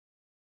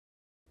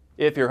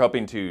If you're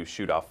hoping to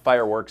shoot off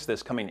fireworks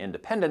this coming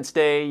Independence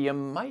Day, you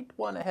might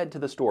want to head to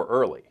the store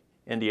early.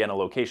 Indiana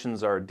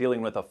locations are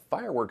dealing with a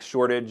fireworks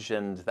shortage,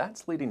 and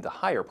that's leading to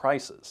higher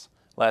prices.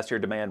 Last year,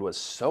 demand was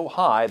so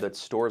high that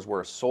stores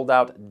were sold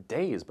out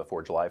days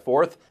before July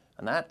 4th,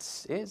 and that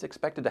is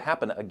expected to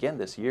happen again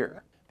this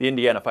year. The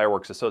Indiana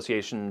Fireworks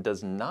Association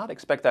does not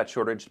expect that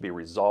shortage to be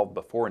resolved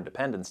before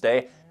Independence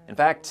Day. In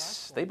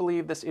fact, they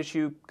believe this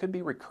issue could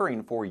be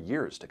recurring for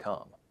years to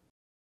come.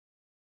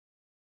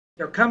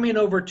 They're coming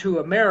over to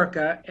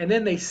America and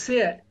then they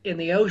sit in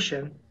the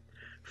ocean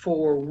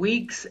for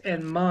weeks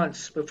and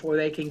months before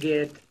they can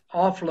get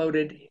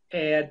offloaded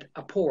at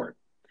a port.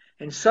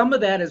 And some of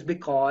that is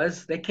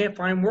because they can't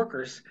find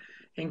workers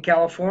in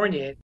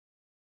California.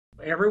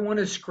 Everyone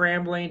is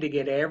scrambling to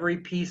get every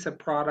piece of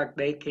product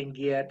they can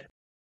get